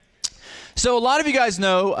So a lot of you guys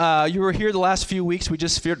know, you were here the last few weeks. We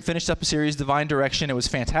just finished up a series, Divine Direction. It was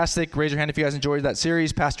fantastic. Raise your hand if you guys enjoyed that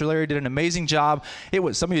series. Pastor Larry did an amazing job.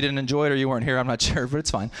 Some of you didn't enjoy it or you weren't here. I'm not sure, but it's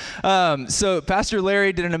fine. So Pastor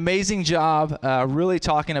Larry did an amazing job really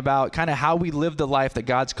talking about kind of how we live the life that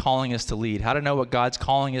God's calling us to lead, how to know what God's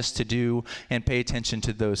calling us to do and pay attention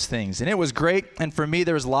to those things. And it was great. And for me,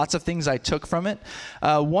 there was lots of things I took from it.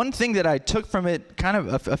 One thing that I took from it kind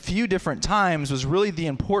of a few different times was really the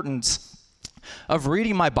importance of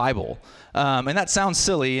reading my Bible. And that sounds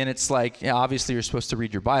silly, and it's like, yeah, obviously you're supposed to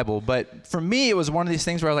read your Bible, but for me, it was one of these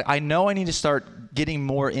things where I know I need to start getting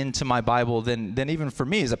more into my Bible than even for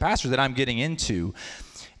me as a pastor that I'm getting into.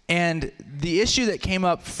 And the issue that came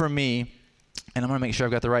up for me, and I'm going to make sure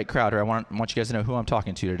I've got the right crowd here. I want you guys to know who I'm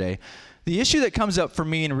talking to today. The issue that comes up for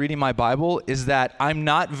me in reading my Bible is that I'm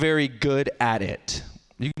not very good at it.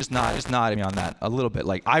 You can just nod at me on that a little bit.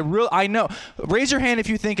 I know. Raise your hand if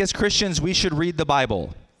you think as Christians we should read the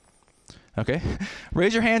Bible. Okay?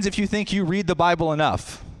 Raise your hands if you think you read the Bible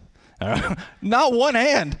enough. Not one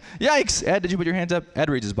hand. Yikes. Ed, did you put your hands up?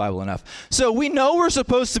 Ed reads his Bible enough. So we know we're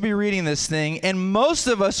supposed to be reading this thing, and most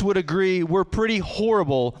of us would agree we're pretty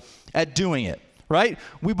horrible at doing it, right?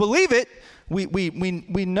 We believe it. We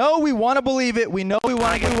know we want to believe it. We know we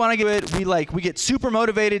want to give it. We get super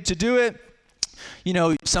motivated to do it. You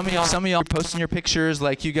know, some of y'all are posting your pictures,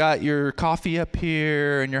 like you got your coffee up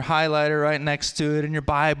here and your highlighter right next to it and your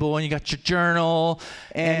Bible and you got your journal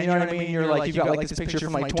and you know what I mean? You've got this picture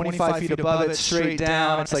from 25 feet above it straight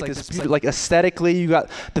down. It's like this, aesthetically, you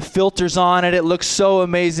got the filters on it. It looks so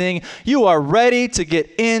amazing. You are ready to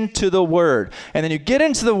get into the Word. And then you get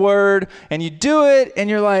into the Word and you do it and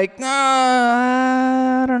you're like,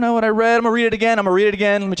 I don't know what I read. I'm going to read it again.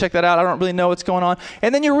 Let me check that out. I don't really know what's going on.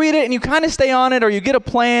 And then you read it and you kind of stay on it, or you get a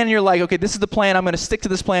plan and you're like, okay, this is the plan. I'm going to stick to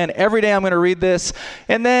this plan. Every day I'm going to read this.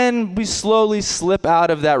 And then we slowly slip out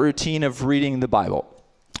of that routine of reading the Bible.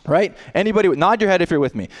 Right? Anybody, nod your head if you're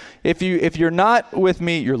with me. If you're not with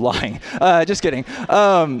me, you're lying. Just kidding.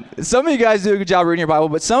 Some of you guys do a good job reading your Bible,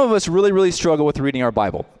 but some of us really, really struggle with reading our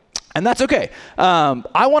Bible. And that's okay.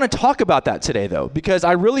 I want to talk about that today, though, because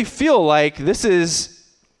I really feel like this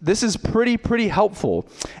is pretty helpful.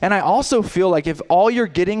 And I also feel like if all you're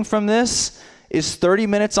getting from this is 30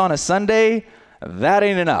 minutes on a Sunday, that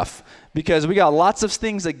ain't enough, because we got lots of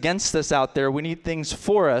things against us out there. We need things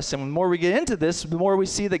for us. And the more we get into this, the more we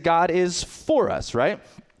see that God is for us, right?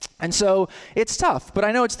 And so it's tough, but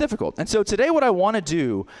I know it's difficult. And so today what I want to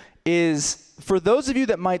do is, for those of you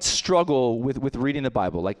that might struggle with reading the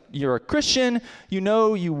Bible, like you're a Christian, you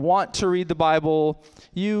know you want to read the Bible,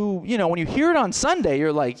 you know, when you hear it on Sunday,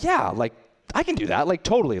 you're like, yeah, like I can do that, like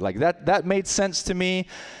totally, like that made sense to me.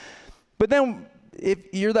 But then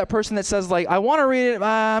if you're that person that says like, I want to read it,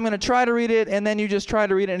 I'm going to try to read it, and then you just try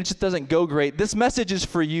to read it and it just doesn't go great, this message is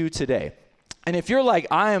for you today. And if you're like,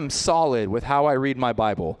 I am solid with how I read my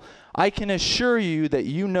Bible, I can assure you that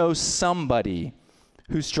you know somebody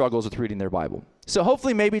who struggles with reading their Bible. So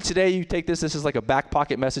hopefully maybe today you take this is like a back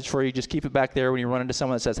pocket message for you. Just keep it back there when you run into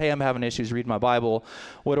someone that says, hey, I'm having issues reading my Bible.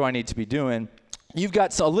 What do I need to be doing? You've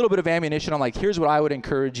got a little bit of ammunition on like, here's what I would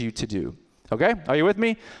encourage you to do. Okay? Are you with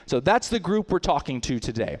me? So that's the group we're talking to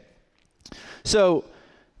today. So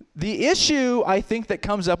the issue I think that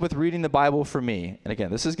comes up with reading the Bible for me, and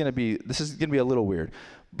again, this is going to be a little weird,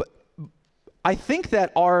 but I think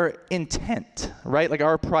that our intent, right, like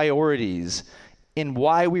our priorities in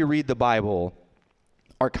why we read the Bible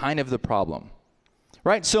are kind of the problem,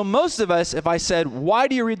 right? So most of us, if I said, why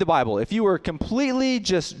do you read the Bible? If you were completely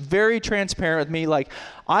just very transparent with me, like,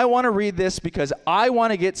 I want to read this because I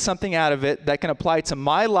want to get something out of it that can apply to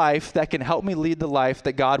my life, that can help me lead the life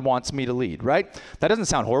that God wants me to lead, right? That doesn't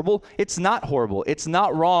sound horrible. It's not horrible. It's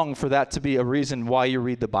not wrong for that to be a reason why you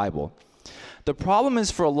read the Bible. The problem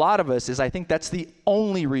is for a lot of us is I think that's the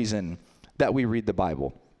only reason that we read the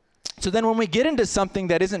Bible. So then when we get into something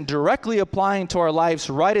that isn't directly applying to our lives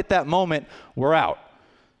right at that moment, we're out.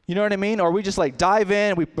 You know what I mean? Or we just like dive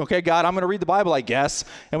in, okay, God, I'm going to read the Bible, I guess.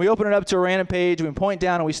 And we open it up to a random page, we point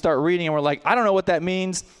down and we start reading and we're like, I don't know what that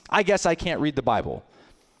means. I guess I can't read the Bible,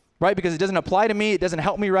 right? Because it doesn't apply to me. It doesn't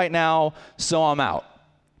help me right now. So I'm out.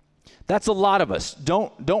 That's a lot of us.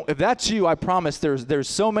 Don't, if that's you, I promise there's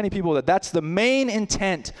so many people that's the main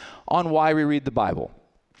intent on why we read the Bible.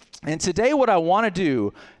 And today what I want to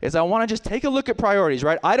do is I want to just take a look at priorities,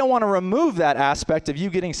 right? I don't want to remove that aspect of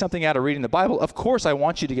you getting something out of reading the Bible. Of course I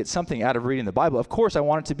want you to get something out of reading the Bible. Of course I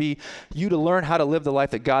want it to be you to learn how to live the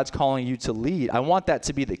life that God's calling you to lead. I want that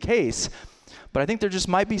to be the case. But I think there just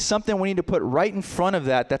might be something we need to put right in front of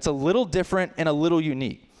that that's a little different and a little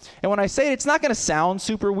unique. And when I say it, it's not going to sound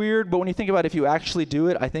super weird, but when you think about it, if you actually do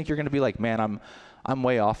it, I think you're going to be like, man, I'm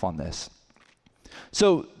way off on this.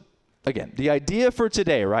 So again, the idea for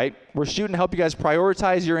today, right? We're shooting to help you guys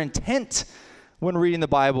prioritize your intent when reading the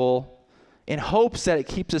Bible in hopes that it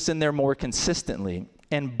keeps us in there more consistently.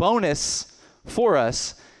 And bonus for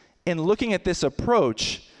us, in looking at this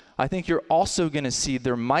approach, I think you're also going to see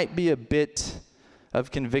there might be a bit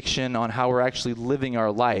of conviction on how we're actually living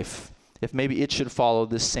our life, if maybe it should follow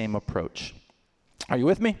this same approach. Are you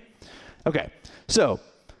with me? Okay, so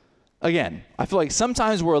again, I feel like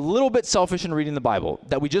sometimes we're a little bit selfish in reading the Bible,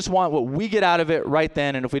 that we just want what we get out of it right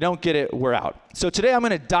then, and if we don't get it, we're out. So today I'm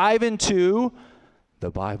going to dive into the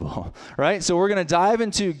Bible, right? So we're going to dive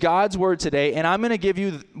into God's Word today, and I'm going to give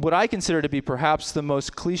you what I consider to be perhaps the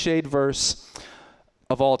most cliched verse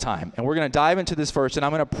of all time. And we're going to dive into this verse, and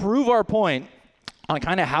I'm going to prove our point on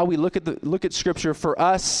kind of how we look at Scripture for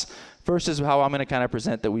us versus how I'm going to kind of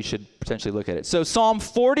present that we should potentially look at it. So Psalm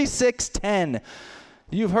 46:10.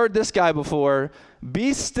 You've heard this guy before.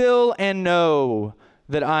 Be still and know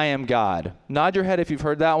that I am God. Nod your head if you've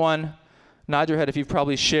heard that one. Nod your head if you've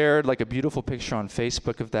probably shared like a beautiful picture on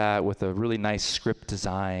Facebook of that with a really nice script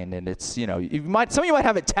design. And it's, some of you might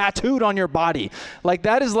have it tattooed on your body. Like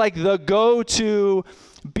that is like the go-to,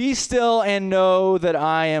 be still and know that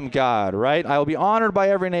I am God, right? I will be honored by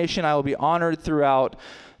every nation. I will be honored throughout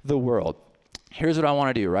the world. Here's what I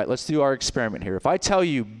want to do, right? Let's do our experiment here. If I tell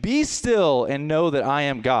you, be still and know that I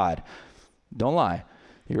am God, don't lie,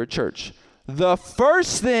 you're at church. The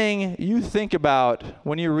first thing you think about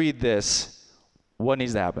when you read this, what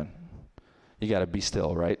needs to happen? You got to be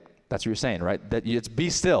still, right? That's what you're saying, right? That it's be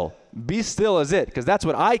still. Be still is it, because that's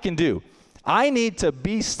what I can do. I need to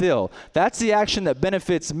be still. That's the action that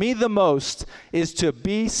benefits me the most, is to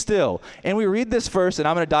be still. And we read this verse, and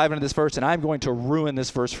I'm going to dive into this verse, and I'm going to ruin this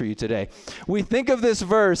verse for you today. We think of this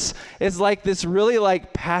verse as like this really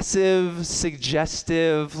like passive,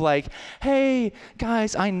 suggestive, like, hey,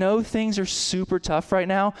 guys, I know things are super tough right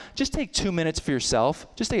now. Just take 2 minutes for yourself.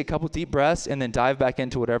 Just take a couple deep breaths and then dive back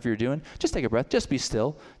into whatever you're doing. Just take a breath. Just be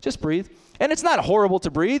still. Just breathe. And it's not horrible to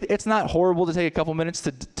breathe. It's not horrible to take a couple minutes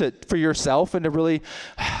to for yourself and to really,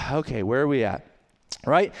 okay, where are we at,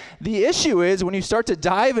 right? The issue is when you start to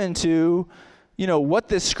dive into, what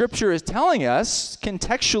this scripture is telling us,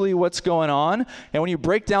 contextually what's going on, and when you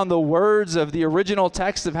break down the words of the original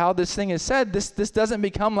text of how this thing is said, this doesn't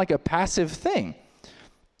become like a passive thing.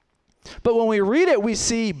 But when we read it, we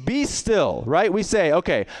see be still, right? We say,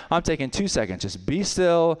 okay, I'm taking 2 seconds, just be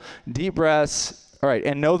still, deep breaths. All right,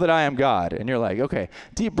 and know that I am God. And you're like, okay,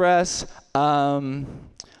 deep breaths.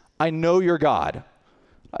 I know you're God.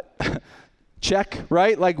 Check,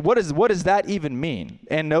 right? Like, what does that even mean?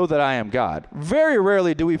 And know that I am God. Very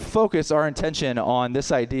rarely do we focus our attention on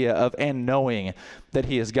this idea of and knowing that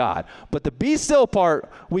he is God. But the be still part,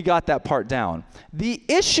 we got that part down. The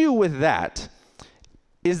issue with that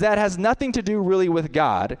is that has nothing to do really with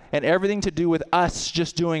God and everything to do with us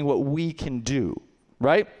just doing what we can do,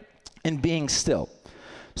 right? And being still.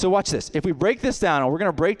 So watch this. If we break this down, and we're going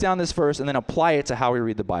to break down this verse and then apply it to how we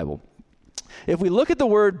read the Bible. If we look at the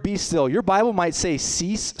word be still, your Bible might say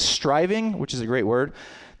cease striving, which is a great word.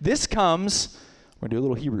 This comes, we're going to do a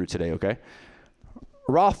little Hebrew today, okay?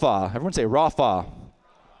 Rapha. Everyone say Rapha.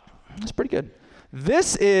 That's pretty good.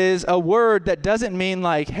 This is a word that doesn't mean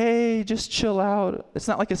like, hey, just chill out. It's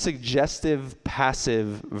not like a suggestive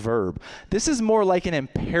passive verb. This is more like an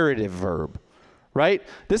imperative verb. Right?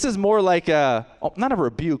 This is more like not a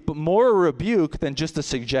rebuke, but more a rebuke than just a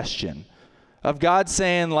suggestion of God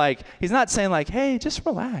saying like, he's not saying like, hey, just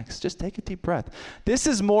relax, just take a deep breath. This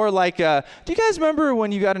is more like, do you guys remember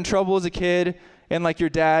when you got in trouble as a kid and like your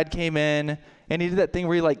dad came in and he did that thing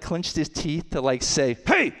where he like clenched his teeth to like say,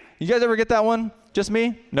 hey, you guys ever get that one? Just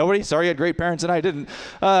me? Nobody? Sorry, you had great parents and I didn't.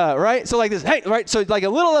 Right? So like this, hey, right? So like a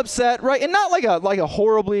little upset, right? And not like a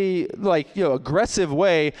horribly like, aggressive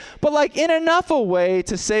way, but like in enough a way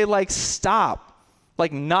to say like, stop,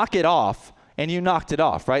 like knock it off. And you knocked it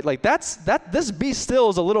off, right? Like this be still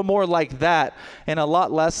is a little more like that and a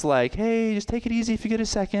lot less like, hey, just take it easy if you get a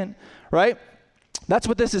second, right? That's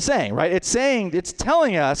what this is saying, right? It's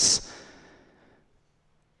telling us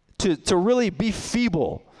to really be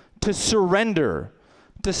feeble, to surrender,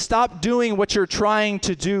 to stop doing what you're trying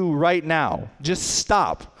to do right now. Just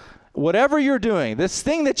stop. Whatever you're doing, this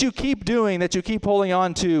thing that you keep doing, that you keep holding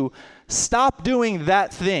on to, stop doing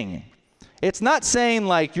that thing. It's not saying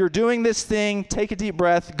like you're doing this thing, take a deep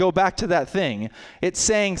breath, go back to that thing. It's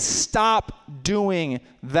saying stop doing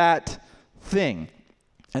that thing.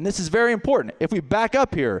 And this is very important. If we back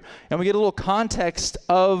up here and we get a little context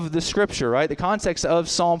of the scripture, right? The context of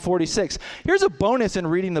Psalm 46. Here's a bonus in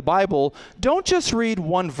reading the Bible. Don't just read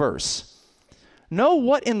one verse. Know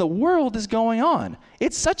what in the world is going on.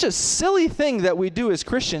 It's such a silly thing that we do as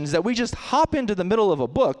Christians that we just hop into the middle of a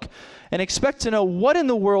book and expect to know what in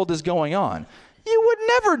the world is going on. You would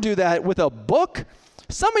never do that with a book.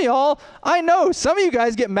 Some of y'all, I know, some of you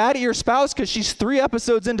guys get mad at your spouse because she's 3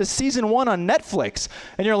 episodes into season 1 on Netflix.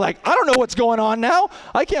 And you're like, I don't know what's going on now.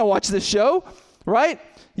 I can't watch this show, right?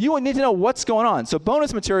 You would need to know what's going on. So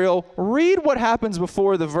bonus material, read what happens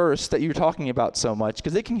before the verse that you're talking about so much,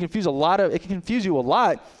 because it can confuse you a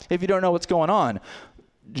lot if you don't know what's going on.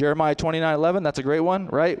 Jeremiah 29:11, that's a great one,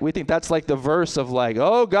 right? We think that's like the verse of like,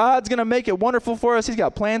 oh, God's going to make it wonderful for us. He's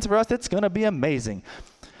got plans for us. It's going to be amazing.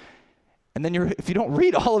 And then if you don't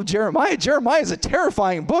read all of Jeremiah is a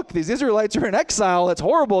terrifying book. These Israelites are in exile. It's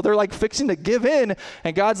horrible. They're like fixing to give in.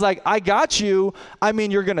 And God's like, I got you. I mean,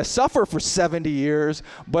 you're going to suffer for 70 years,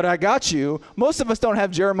 but I got you. Most of us don't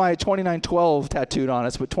have Jeremiah 29:12 tattooed on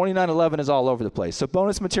us, but 29:11 is all over the place. So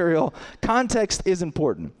bonus material, context is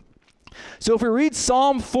important. So if we read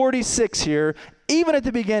Psalm 46 here, even at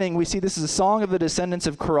the beginning, we see this is a song of the descendants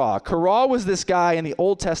of Korah. Korah was this guy in the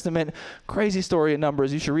Old Testament, crazy story in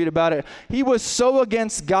Numbers, you should read about it. He was so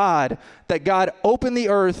against God that God opened the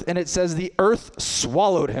earth, and it says the earth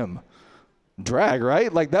swallowed him. Drag,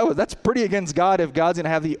 right? Like that's pretty against God if God's going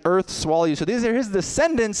to have the earth swallow you. So these are his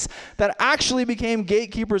descendants that actually became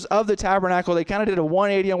gatekeepers of the tabernacle. They kind of did a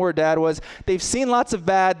 180 on where Dad was. They've seen lots of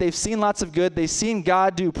bad. They've seen lots of good. They've seen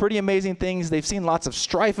God do pretty amazing things. They've seen lots of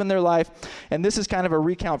strife in their life. And this is kind of a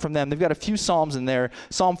recount from them. They've got a few Psalms in there.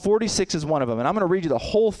 Psalm 46 is one of them. And I'm going to read you the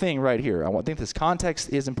whole thing right here. I think this context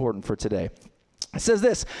is important for today. It says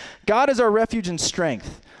this, God is our refuge and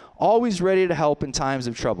strength, always ready to help in times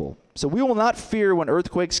of trouble. So we will not fear when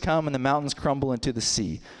earthquakes come and the mountains crumble into the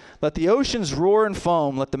sea. Let the oceans roar and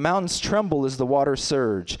foam. Let the mountains tremble as the waters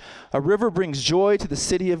surge. A river brings joy to the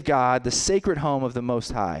city of God, the sacred home of the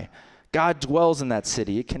Most High. God dwells in that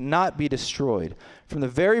city. It cannot be destroyed. From the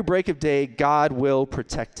very break of day, God will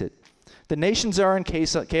protect it. The nations are in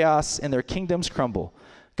chaos and their kingdoms crumble.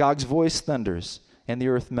 God's voice thunders and the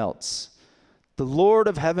earth melts. The Lord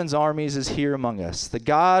of heaven's armies is here among us. The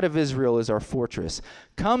God of Israel is our fortress.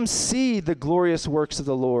 Come see the glorious works of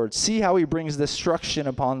the Lord. See how he brings destruction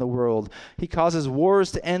upon the world. He causes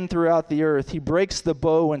wars to end throughout the earth. He breaks the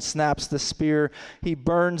bow and snaps the spear. He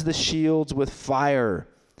burns the shields with fire.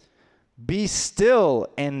 Be still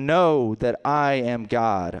and know that I am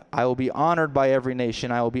God. I will be honored by every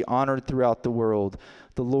nation. I will be honored throughout the world.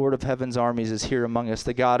 The Lord of heaven's armies is here among us.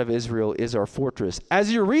 The God of Israel is our fortress.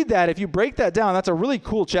 As you read that, if you break that down, that's a really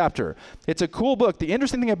cool chapter. It's a cool book. The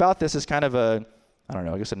interesting thing about this is kind of a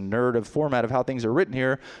nerd of format of how things are written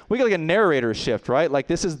here. We get like a narrator shift, right? Like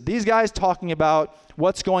these guys talking about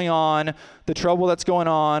what's going on, the trouble that's going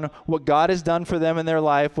on, what God has done for them in their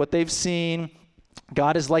life, what they've seen.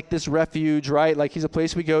 God is like this refuge, right? Like he's a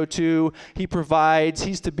place we go to. He provides.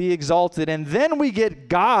 He's to be exalted. And then we get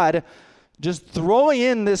God just throwing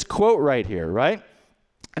in this quote right here, right?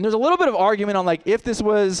 And there's a little bit of argument on like if this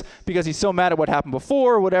was because he's so mad at what happened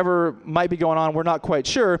before, whatever might be going on, we're not quite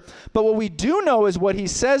sure. But what we do know is what he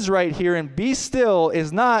says right here in be still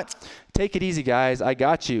is not, take it easy, guys, I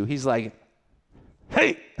got you. He's like,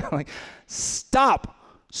 hey, like, stop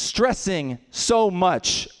stressing so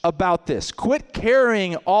much about this. Quit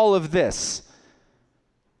carrying all of this.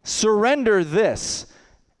 Surrender this.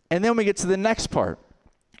 And then we get to the next part.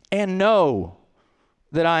 And know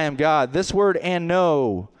that I am God. This word and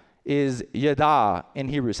know is yada in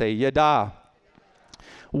Hebrew. Say yada.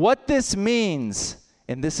 What this means,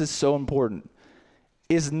 and this is so important,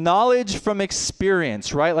 is knowledge from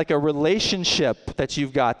experience, right? Like a relationship that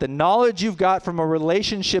you've got. The knowledge you've got from a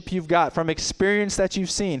relationship you've got, from experience that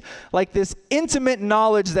you've seen. Like this intimate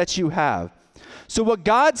knowledge that you have. So what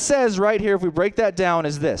God says right here, if we break that down,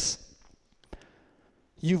 is this.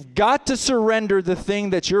 You've got to surrender the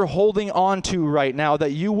thing that you're holding on to right now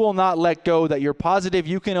that you will not let go, that you're positive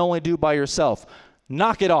you can only do by yourself.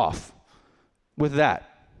 Knock it off with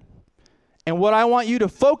that. And what I want you to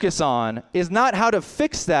focus on is not how to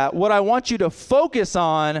fix that. What I want you to focus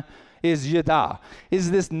on is yada,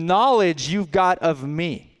 is this knowledge you've got of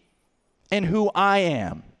me and who I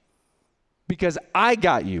am. Because I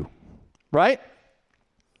got you, right?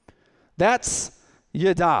 That's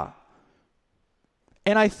yada.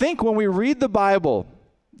 And I think when we read the Bible,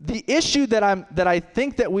 the issue that I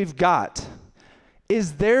think that we've got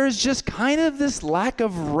is there's just kind of this lack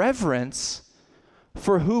of reverence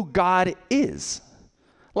for who God is.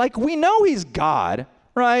 Like we know he's God,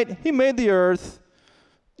 right? He made the earth.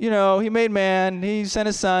 he made man, he sent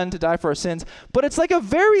his son to die for our sins. But it's like a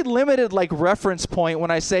very limited like reference point when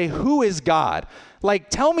I say, who is God? Like,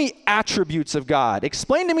 tell me attributes of God.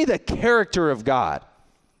 Explain to me the character of God.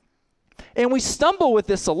 And we stumble with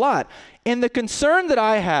this a lot. And the concern that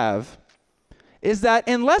I have is that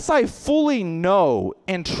unless I fully know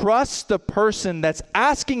and trust the person that's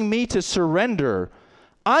asking me to surrender,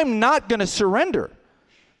 I'm not going to surrender.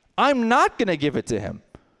 I'm not going to give it to him.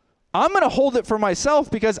 I'm going to hold it for myself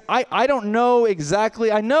because I don't know exactly.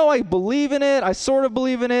 I know I believe in it. I sort of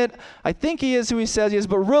believe in it. I think he is who he says he is,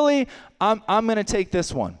 but really, I'm going to take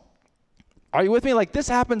this one. Are you with me? Like, this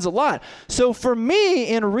happens a lot. So for me,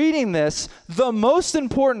 in reading this, the most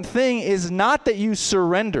important thing is not that you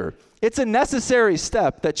surrender. It's a necessary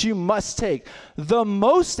step that you must take. The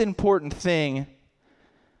most important thing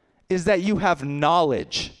is that you have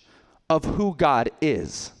knowledge of who God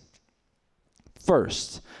is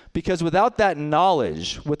first. Because without that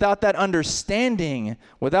knowledge, without that understanding,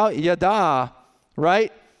 without yada,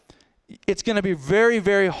 right, it's going to be very,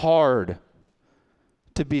 very hard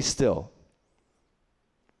to be still.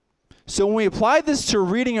 So when we apply this to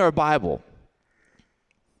reading our Bible,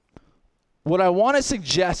 what I want to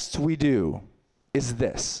suggest we do is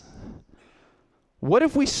this. What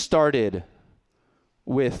if we started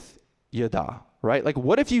with yada, right? Like,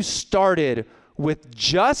 what if you started with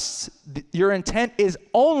just your intent is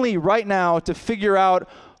only right now to figure out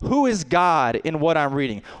who is God in what I'm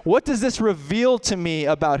reading? What does this reveal to me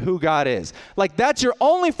about who God is? Like, that's your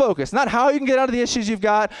only focus, not how you can get out of the issues you've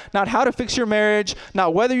got, not how to fix your marriage,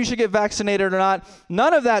 not whether you should get vaccinated or not,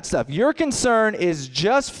 none of that stuff. Your concern is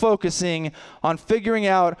just focusing on figuring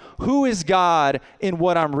out who is God in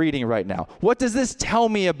what I'm reading right now. What does this tell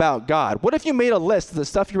me about God? What if you made a list of the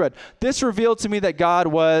stuff you read? This revealed to me that God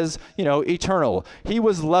was, eternal. He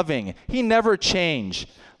was loving. He never changed.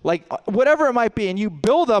 Like, whatever it might be, and you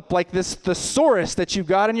build up like this thesaurus that you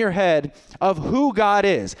got in your head of who God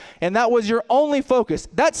is, and that was your only focus.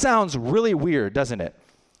 That sounds really weird, doesn't it?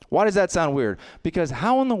 Why does that sound weird? Because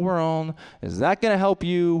how in the world is that going to help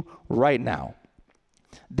you right now?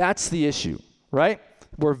 That's the issue, right?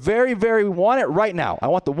 We're we want it right now. I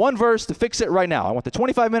want the one verse to fix it right now. I want the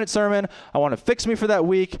 25-minute sermon. I want to fix me for that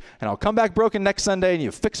week, and I'll come back broken next Sunday, and you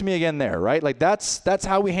fix me again there, right? Like, that's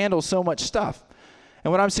how we handle so much stuff.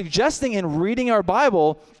 And what I'm suggesting in reading our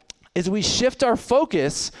Bible is we shift our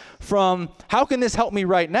focus from how can this help me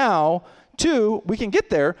right now to we can get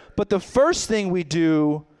there, but the first thing we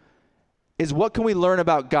do is what can we learn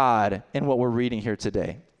about God in what we're reading here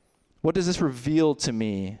today? What does this reveal to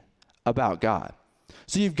me about God?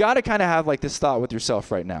 So you've got to kind of have like this thought with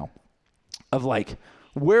yourself right now of like,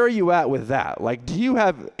 where are you at with that? Like, do you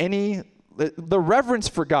have any the reverence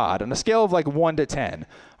for God on a scale of like 1 to 10?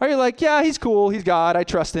 Are you like, yeah, he's cool, he's God, I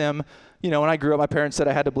trust him. When I grew up, my parents said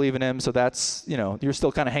I had to believe in him, so that's, you're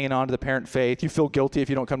still kind of hanging on to the parent faith. You feel guilty if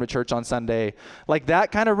you don't come to church on Sunday. Like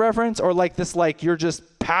that kind of reverence, or like this, like you're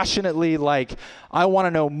just passionately like, I want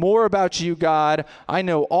to know more about you, God. I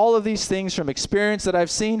know all of these things from experience that I've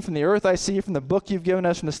seen, from the earth I see, from the book you've given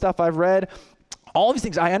us, from the stuff I've read. All these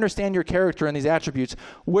things, I understand your character and these attributes.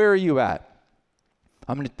 Where are you at?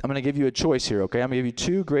 I'm going to give you a choice here, okay? I'm going to give you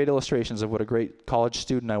 2 great illustrations of what a great college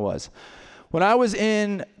student I was. When I was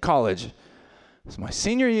in college, it was my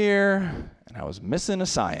senior year, and I was missing a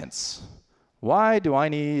science. Why do I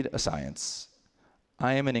need a science?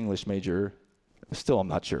 I am an English major. Still, I'm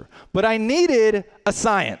not sure. But I needed a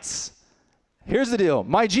science. Here's the deal.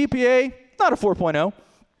 My GPA, not a 4.0.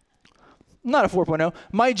 Not a 4.0.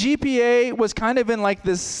 My GPA was kind of in like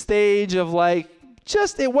this stage of like,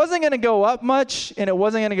 it wasn't going to go up much and it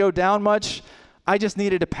wasn't going to go down much. I just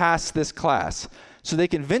needed to pass this class. So they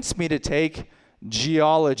convinced me to take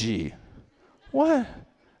geology. What?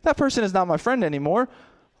 That person is not my friend anymore.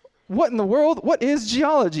 What in the world? What is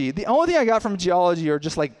geology? The only thing I got from geology are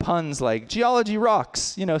just like puns like geology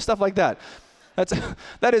rocks, stuff like that.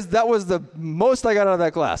 That was the most I got out of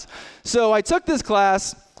that class. So I took this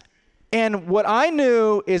class, and what I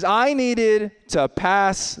knew is I needed to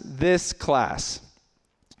pass this class.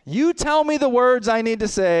 You tell me the words I need to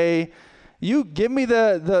say. You give me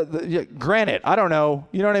the granite. I don't know.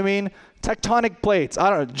 You know what I mean? Tectonic plates. I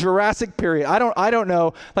don't know. Jurassic period. I don't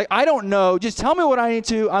know. Like, I don't know. Just tell me what I need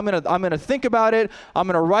to. I'm gonna think about it. I'm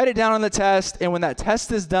gonna write it down on the test. And when that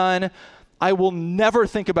test is done, I will never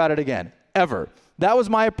think about it again, ever. That was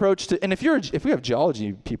my approach to. And if we have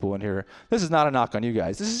geology people in here, this is not a knock on you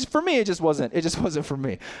guys. This is for me. It just wasn't for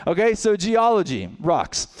me. Okay. So geology,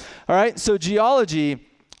 rocks. All right. So geology,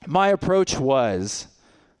 my approach was,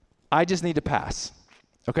 I just need to pass.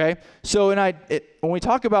 Okay? So when we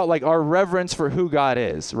talk about like our reverence for who God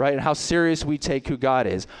is, right, and how serious we take who God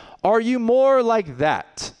is, are you more like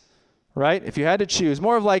that, right? If you had to choose,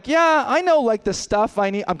 more of like, yeah, I know like the stuff I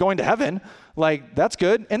need. I'm going to heaven. Like, that's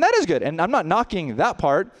good. And that is good. And I'm not knocking that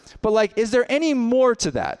part. But like, is there any more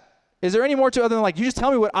to that? Is there any more to other than like, you just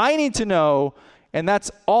tell me what I need to know, and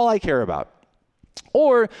that's all I care about?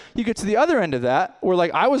 Or you get to the other end of that, where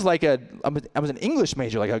like I was an English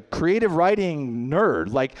major, like a creative writing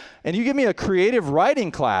nerd, like, and you give me a creative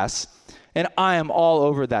writing class, and I am all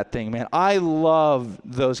over that thing, man. I love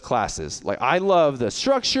those classes. Like, I love the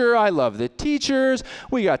structure. I love the teachers.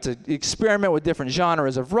 We got to experiment with different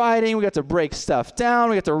genres of writing. We got to break stuff down.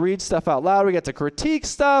 We got to read stuff out loud. We got to critique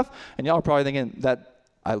stuff. And y'all are probably thinking that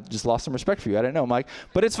I just lost some respect for you. I didn't know, Mike.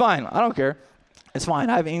 But it's fine. I don't care. It's fine.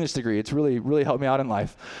 I have an English degree. It's really, really helped me out in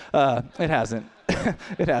life. It hasn't.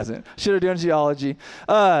 It hasn't. Should have done geology.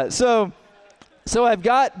 So I've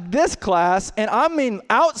got this class, and I mean,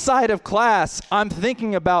 outside of class, I'm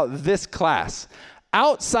thinking about this class.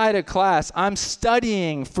 Outside of class, I'm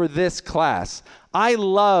studying for this class. I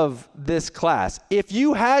love this class. If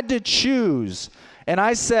you had to choose, and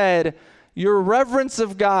I said, your reverence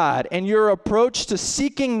of God and your approach to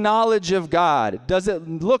seeking knowledge of God, does it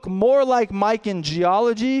look more like Mike in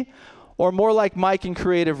geology or more like Mike in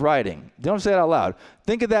creative writing? Don't say it out loud.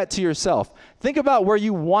 Think of that to yourself. Think about where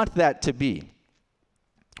you want that to be.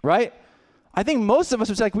 Right? I think most of us,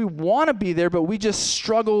 it's like we want to be there, but we just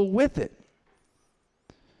struggle with it.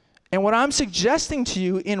 And what I'm suggesting to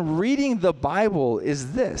you in reading the Bible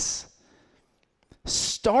is this.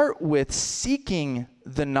 Start with seeking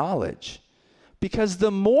the knowledge. Because the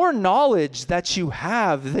more knowledge that you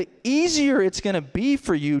have, the easier it's going to be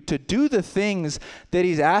for you to do the things that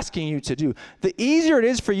he's asking you to do. The easier it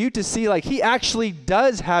is for you to see like he actually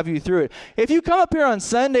does have you through it. If you come up here on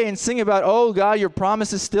Sunday and sing about, oh God, your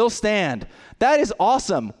promises still stand, that is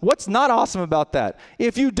awesome. What's not awesome about that?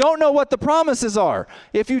 If you don't know what the promises are,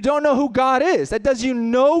 if you don't know who God is, that does you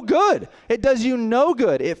no good. It does you no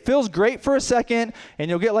good. It feels great for a second, and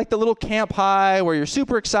you'll get like the little camp high where you're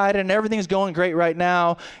super excited and everything's going great right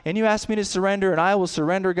now, and you ask me to surrender, and I will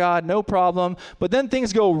surrender, God, no problem. But then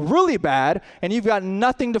things go really bad, and you've got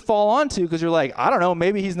nothing to fall onto because you're like, I don't know,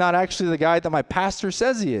 maybe he's not actually the guy that my pastor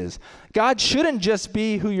says he is. God shouldn't just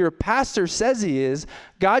be who your pastor says he is.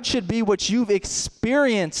 God should be what you've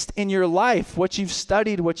experienced in your life, what you've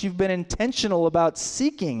studied, what you've been intentional about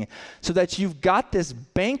seeking, so that you've got this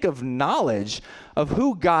bank of knowledge of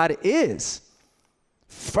who God is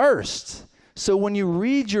first. So when you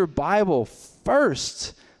read your Bible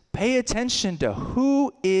first, pay attention to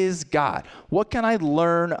who is God. What can I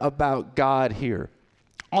learn about God here?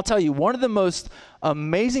 I'll tell you, one of the most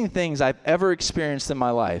amazing things I've ever experienced in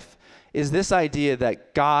my life is this idea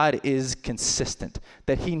that God is consistent,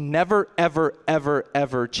 that he never, ever, ever,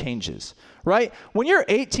 ever changes, right? When you're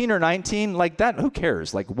 18 or 19, like that, who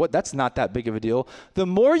cares? Like what? That's not that big of a deal. The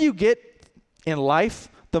more you get in life,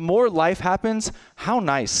 the more life happens. How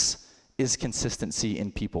nice is consistency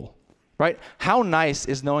in people, right? How nice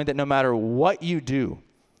is knowing that no matter what you do,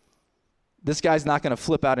 this guy's not going to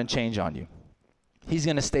flip out and change on you. He's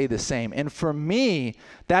going to stay the same. And for me,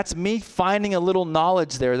 that's me finding a little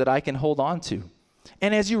knowledge there that I can hold on to.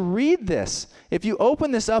 And as you read this, if you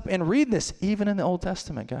open this up and read this, even in the Old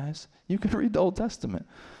Testament, guys, you can read the Old Testament.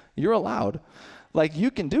 You're allowed. Like,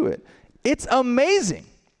 you can do it. It's amazing.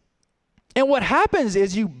 And what happens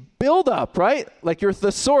is you build up, right? Like you're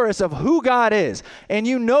thesaurus of who God is, and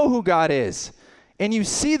you know who God is. And you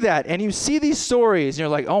see that, and you see these stories, and you're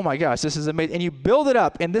like, oh my gosh, this is amazing. And you build it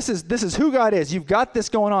up, and this is who God is. You've got this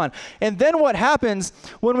going on. And then what happens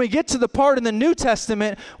when we get to the part in the New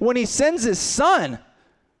Testament when he sends his son?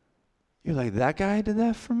 You're like, that guy did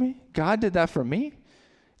that for me? God did that for me?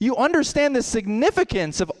 You understand the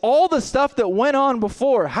significance of all the stuff that went on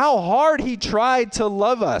before, how hard he tried to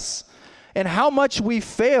love us, and how much we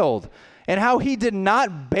failed, and how he did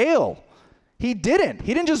not bail. He didn't.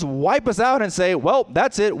 He didn't just wipe us out and say, well,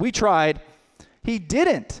 that's it, we tried. He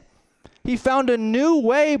didn't. He found a new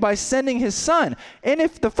way by sending his son. And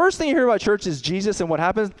if the first thing you hear about church is Jesus and what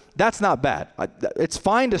happens, that's not bad. It's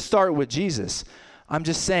fine to start with Jesus. I'm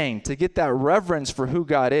just saying, to get that reverence for who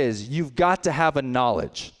God is, you've got to have a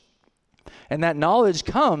knowledge. And that knowledge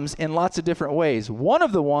comes in lots of different ways. One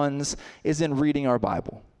of the ones is in reading our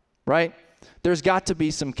Bible, right? There's got to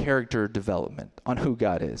be some character development on who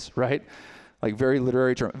God is, right? Like very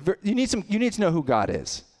literary term. You need to know who God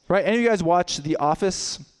is, right? Any of you guys watch The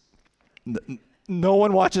Office? No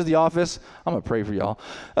one watches The Office. I'm gonna pray for y'all.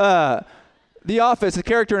 The Office, a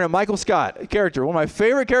character in it, Michael Scott, a character, one of my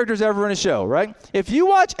favorite characters ever in a show, right? If you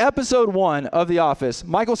watch episode 1 of The Office,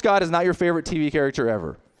 Michael Scott is not your favorite TV character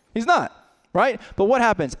ever. He's not, right? But what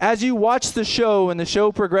happens? As you watch the show and the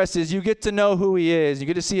show progresses, you get to know who he is. You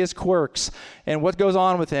get to see his quirks and what goes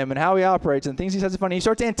on with him and how he operates and things he says is funny. You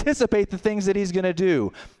start to anticipate the things that he's going to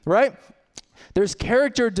do, right? There's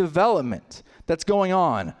character development that's going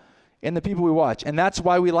on in the people we watch, and that's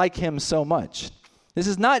why we like him so much. This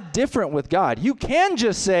is not different with God. You can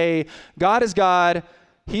just say, God is God,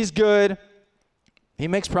 he's good, he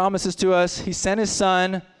makes promises to us, he sent his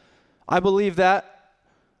son, I believe that,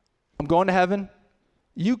 I'm going to heaven.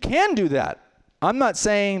 You can do that. I'm not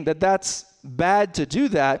saying that that's bad to do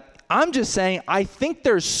that. I'm just saying I think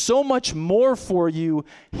there's so much more for you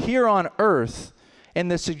here on earth, and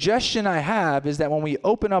the suggestion I have is that when we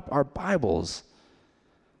open up our Bibles,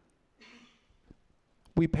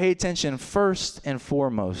 we pay attention first and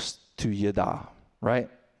foremost to Yada, right?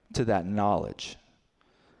 To that knowledge.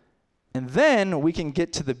 And then we can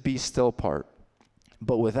get to the be still part.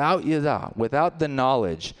 But without Yada, without the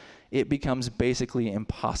knowledge, it becomes basically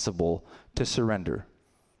impossible to surrender,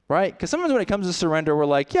 right? Because sometimes when it comes to surrender, we're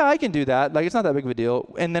like, yeah, I can do that. Like, it's not that big of a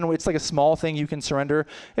deal. And then it's like a small thing you can surrender.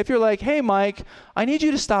 If you're like, hey, Mike, I need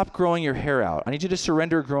you to stop growing your hair out. I need you to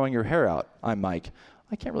surrender growing your hair out. I'm Mike.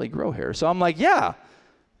 I can't really grow hair. So I'm like, yeah.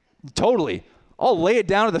 Totally. I'll lay it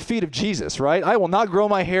down at the feet of Jesus, right? I will not grow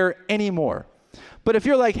my hair anymore. But if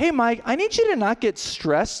you're like, hey, Mike, I need you to not get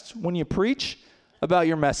stressed when you preach about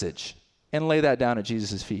your message and lay that down at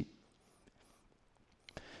Jesus' feet.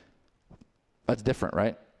 That's different,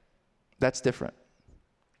 right? That's different.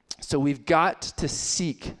 So we've got to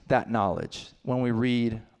seek that knowledge when we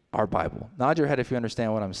read our Bible. Nod your head if you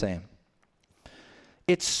understand what I'm saying.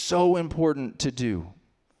 It's so important to do.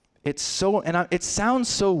 It sounds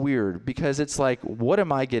so weird because it's like, what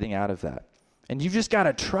am I getting out of that? And you just got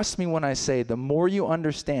to trust me when I say the more you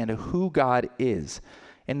understand who God is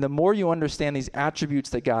and the more you understand these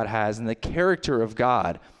attributes that God has and the character of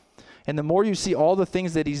God, and the more you see all the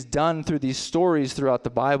things that he's done through these stories throughout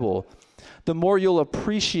the Bible, the more you'll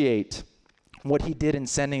appreciate what he did in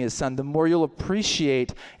sending his son, the more you'll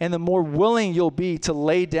appreciate and the more willing you'll be to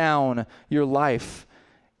lay down your life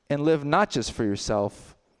and live not just for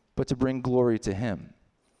yourself, but to bring glory to him.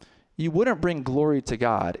 You wouldn't bring glory to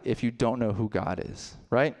God if you don't know who God is,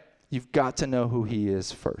 right? You've got to know who he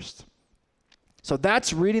is first. So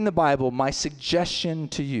that's reading the Bible. My suggestion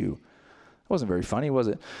to you, it wasn't very funny, was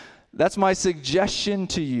it? That's my suggestion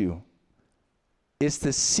to you, is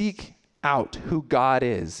to seek out who God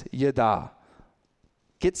is, Yada.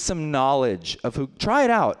 Get some knowledge of who, try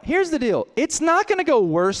it out. Here's the deal. It's not going to go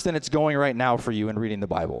worse than it's going right now for you in reading the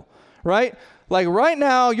Bible, right? Like right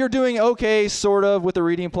now, you're doing okay, sort of, with the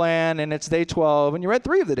reading plan, and it's day 12, and you read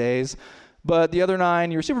 3 of the days, but the other 9,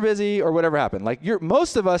 you're super busy, or whatever happened. Like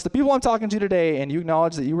most of us, the people I'm talking to today, and you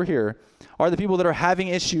acknowledge that you were here, are the people that are having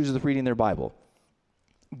issues with reading their Bible.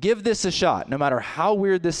 Give this a shot, no matter how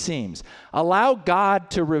weird this seems. Allow God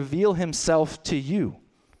to reveal himself to you.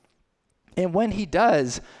 And when he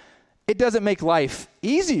does, it doesn't make life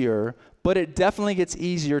easier, but it definitely gets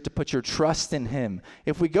easier to put your trust in him.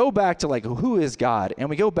 If we go back to like, who is God? And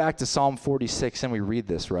we go back to Psalm 46 and we read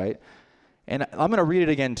this, right? And I'm going to read it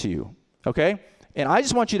again to you, okay? And I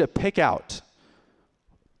just want you to pick out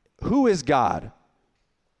who is God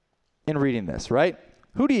in reading this, right?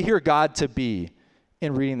 Who do you hear God to be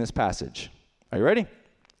in reading this passage? Are you ready?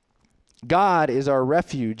 God is our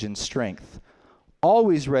refuge and strength,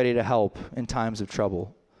 always ready to help in times of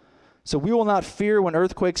trouble. So we will not fear when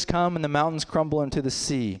earthquakes come and the mountains crumble into the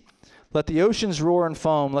sea. Let the oceans roar and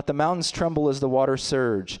foam. Let the mountains tremble as the waters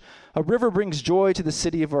surge. A river brings joy to the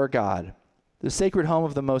city of our God, the sacred home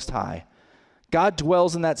of the Most High. God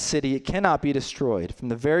dwells in that city. It cannot be destroyed. From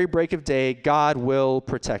the very break of day, God will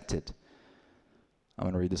protect it. I'm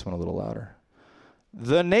going to read this one a little louder.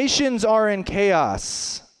 The nations are in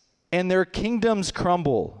chaos, and their kingdoms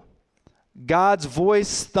crumble. God's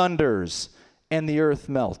voice thunders, and the earth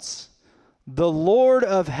melts. The Lord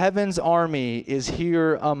of heaven's army is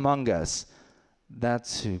here among us.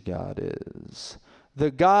 That's who God is. The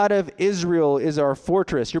God of Israel is our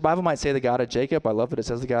fortress. Your Bible might say the God of Jacob. I love that it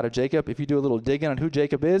says the God of Jacob. If you do a little digging on who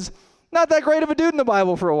Jacob is, not that great of a dude in the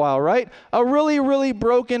Bible for a while, right? A really, really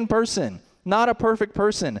broken person. Not a perfect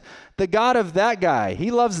person. The God of that guy. He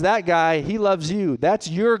loves that guy. He loves you. That's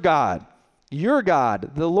your God. Your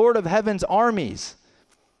God, the Lord of heaven's armies.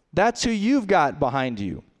 That's who you've got behind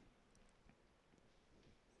you.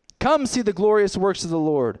 Come see the glorious works of the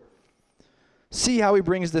Lord. See how he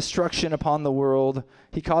brings destruction upon the world.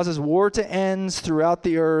 He causes war to ends throughout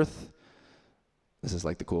the earth. This is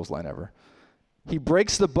like the coolest line ever. He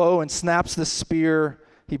breaks the bow and snaps the spear.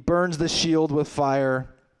 He burns the shield with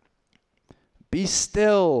fire. Be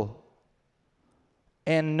still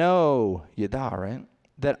and know, Yada, right?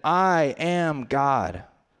 That I am God.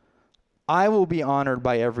 I will be honored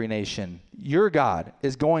by every nation. Your God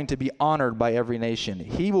is going to be honored by every nation.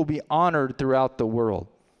 He will be honored throughout the world.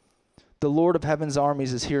 The Lord of heaven's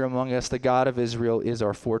armies is here among us. The God of Israel is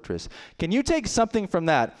our fortress. Can you take something from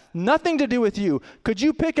that? Nothing to do with you. Could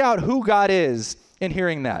you pick out who God is in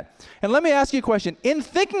hearing that? And let me ask you a question. In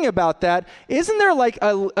thinking about that, isn't there like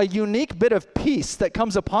a unique bit of peace that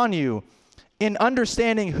comes upon you in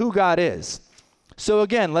understanding who God is? So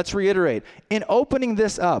again, let's reiterate. In opening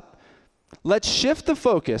this up, let's shift the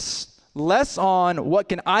focus less on what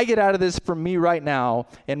can I get out of this from me right now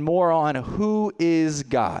and more on who is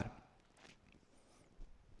God.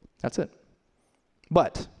 That's it.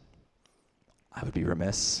 But I would be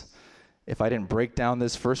remiss if I didn't break down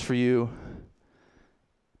this first for you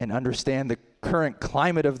and understand the current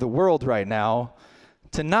climate of the world right now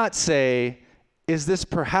to not say, is this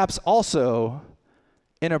perhaps also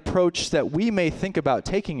an approach that we may think about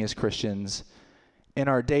taking as Christians in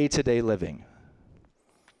our day-to-day living?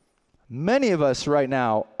 Many of us right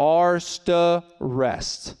now are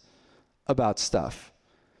stressed about stuff.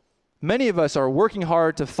 Many of us are working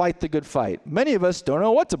hard to fight the good fight. Many of us don't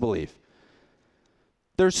know what to believe.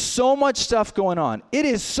 There's so much stuff going on. It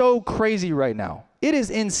is so crazy right now. It is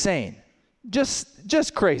insane.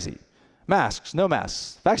 Just crazy. Masks, no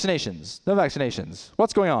masks. Vaccinations, no vaccinations.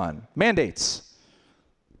 What's going on? Mandates.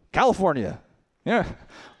 California. Yeah.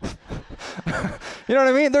 You know what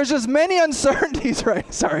I mean? There's just many uncertainties,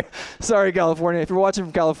 right? Sorry, California. If you're watching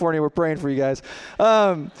from California, we're praying for you guys.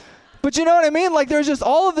 But you know what I mean? Like there's just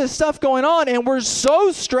all of this stuff going on and we're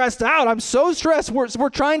so stressed out. I'm so stressed. We're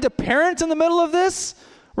trying to parent in the middle of this,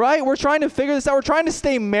 right? We're trying to figure this out. We're trying to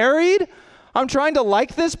stay married. I'm trying to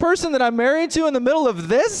like this person that I'm married to in the middle of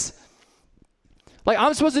this. Like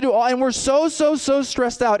I'm supposed to do all, and we're so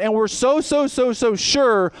stressed out and we're so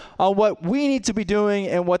sure on what we need to be doing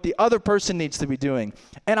and what the other person needs to be doing.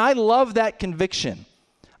 And I love that conviction.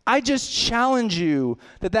 I just challenge you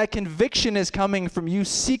that conviction is coming from you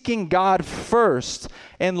seeking God first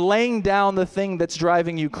and laying down the thing that's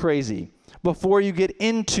driving you crazy before you get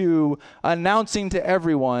into announcing to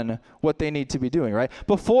everyone what they need to be doing, right?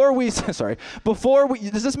 Before we,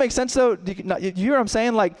 does this make sense though? You hear what I'm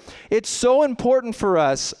saying? Like, it's so important for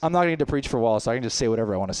us. I'm not going to preach for a while, so I can just say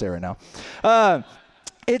whatever I want to say right now.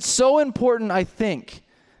 It's so important, I think,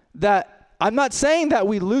 that I'm not saying that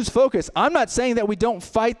we lose focus. I'm not saying that we don't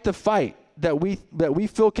fight the fight that we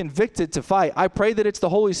feel convicted to fight. I pray that it's the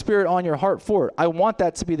Holy Spirit on your heart for it. I want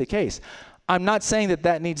that to be the case. I'm not saying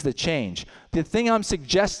that needs to change. The thing I'm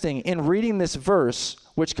suggesting in reading this verse,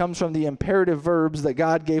 which comes from the imperative verbs that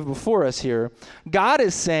God gave before us here, God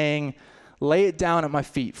is saying, lay it down at my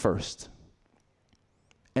feet first.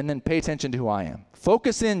 And then pay attention to who I am.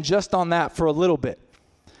 Focus in just on that for a little bit.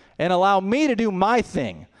 And allow me to do my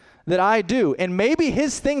thing that I do. And maybe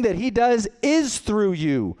his thing that he does is through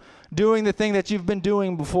you doing the thing that you've been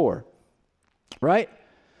doing before. Right?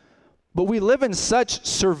 But we live in such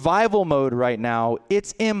survival mode right now,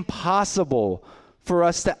 it's impossible for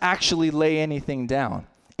us to actually lay anything down.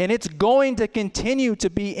 And it's going to continue to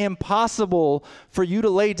be impossible for you to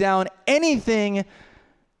lay down anything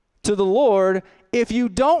to the Lord if you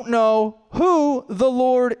don't know who the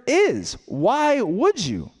Lord is. Why would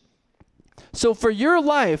you? So for your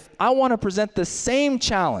life, I want to present the same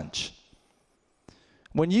challenge.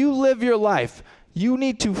 When you live your life, you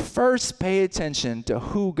need to first pay attention to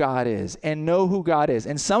who God is and know who God is.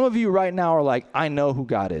 And some of you right now are like, I know who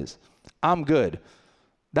God is. I'm good.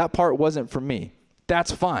 That part wasn't for me.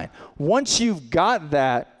 That's fine. Once you've got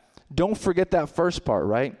that, don't forget that first part,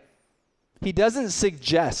 right? He doesn't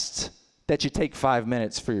suggest that you take 5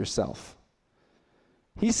 minutes for yourself.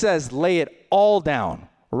 He says, lay it all down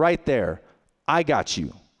right there. I got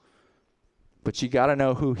you. But you got to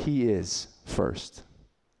know who he is first.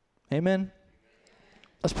 Amen?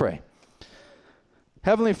 Let's pray.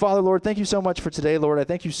 Heavenly Father, Lord, thank you so much for today, Lord. I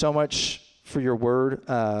thank you so much for your word.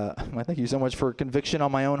 I thank you so much for conviction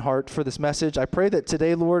on my own heart for this message. I pray that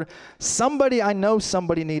today, Lord, I know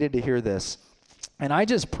somebody needed to hear this. And I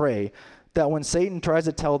just pray that when Satan tries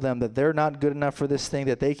to tell them that they're not good enough for this thing,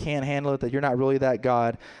 that they can't handle it, that you're not really that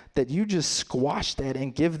God, that you just squash that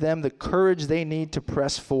and give them the courage they need to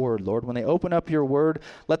press forward, Lord. When they open up your word,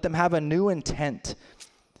 let them have a new intent,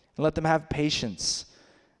 and let them have patience,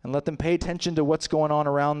 and let them pay attention to what's going on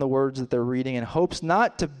around the words that they're reading in hopes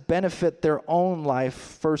not to benefit their own life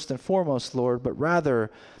first and foremost, Lord, but rather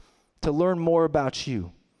to learn more about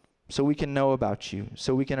you so we can know about you,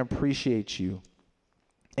 so we can appreciate you,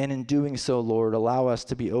 And in doing so, Lord, allow us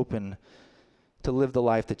to be open to live the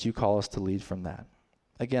life that you call us to lead from that.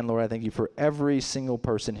 Again, Lord, I thank you for every single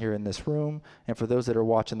person here in this room and for those that are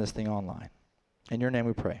watching this thing online. In your name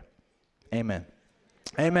we pray. Amen.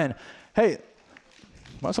 Amen. Hey,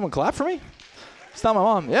 want someone clap for me? It's not my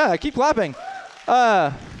mom. Yeah, keep clapping.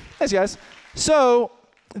 Thanks, guys. So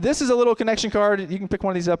this is a little connection card. You can pick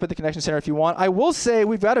one of these up at the Connection Center if you want. I will say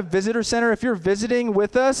we've got a visitor center. If you're visiting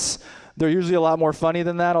with us, they're usually a lot more funny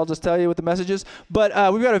than that, I'll just tell you with the messages.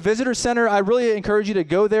 But we've got a visitor center. I really encourage you to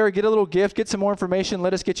go there, get a little gift, get some more information.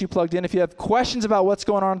 Let us get you plugged in. If you have questions about what's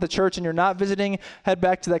going on at the church and you're not visiting, head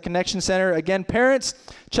back to that Connection Center. Again, parents,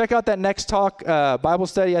 check out that Next Talk Bible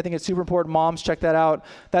study. I think it's super important. Moms, check that out.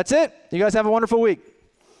 That's it. You guys have a wonderful week.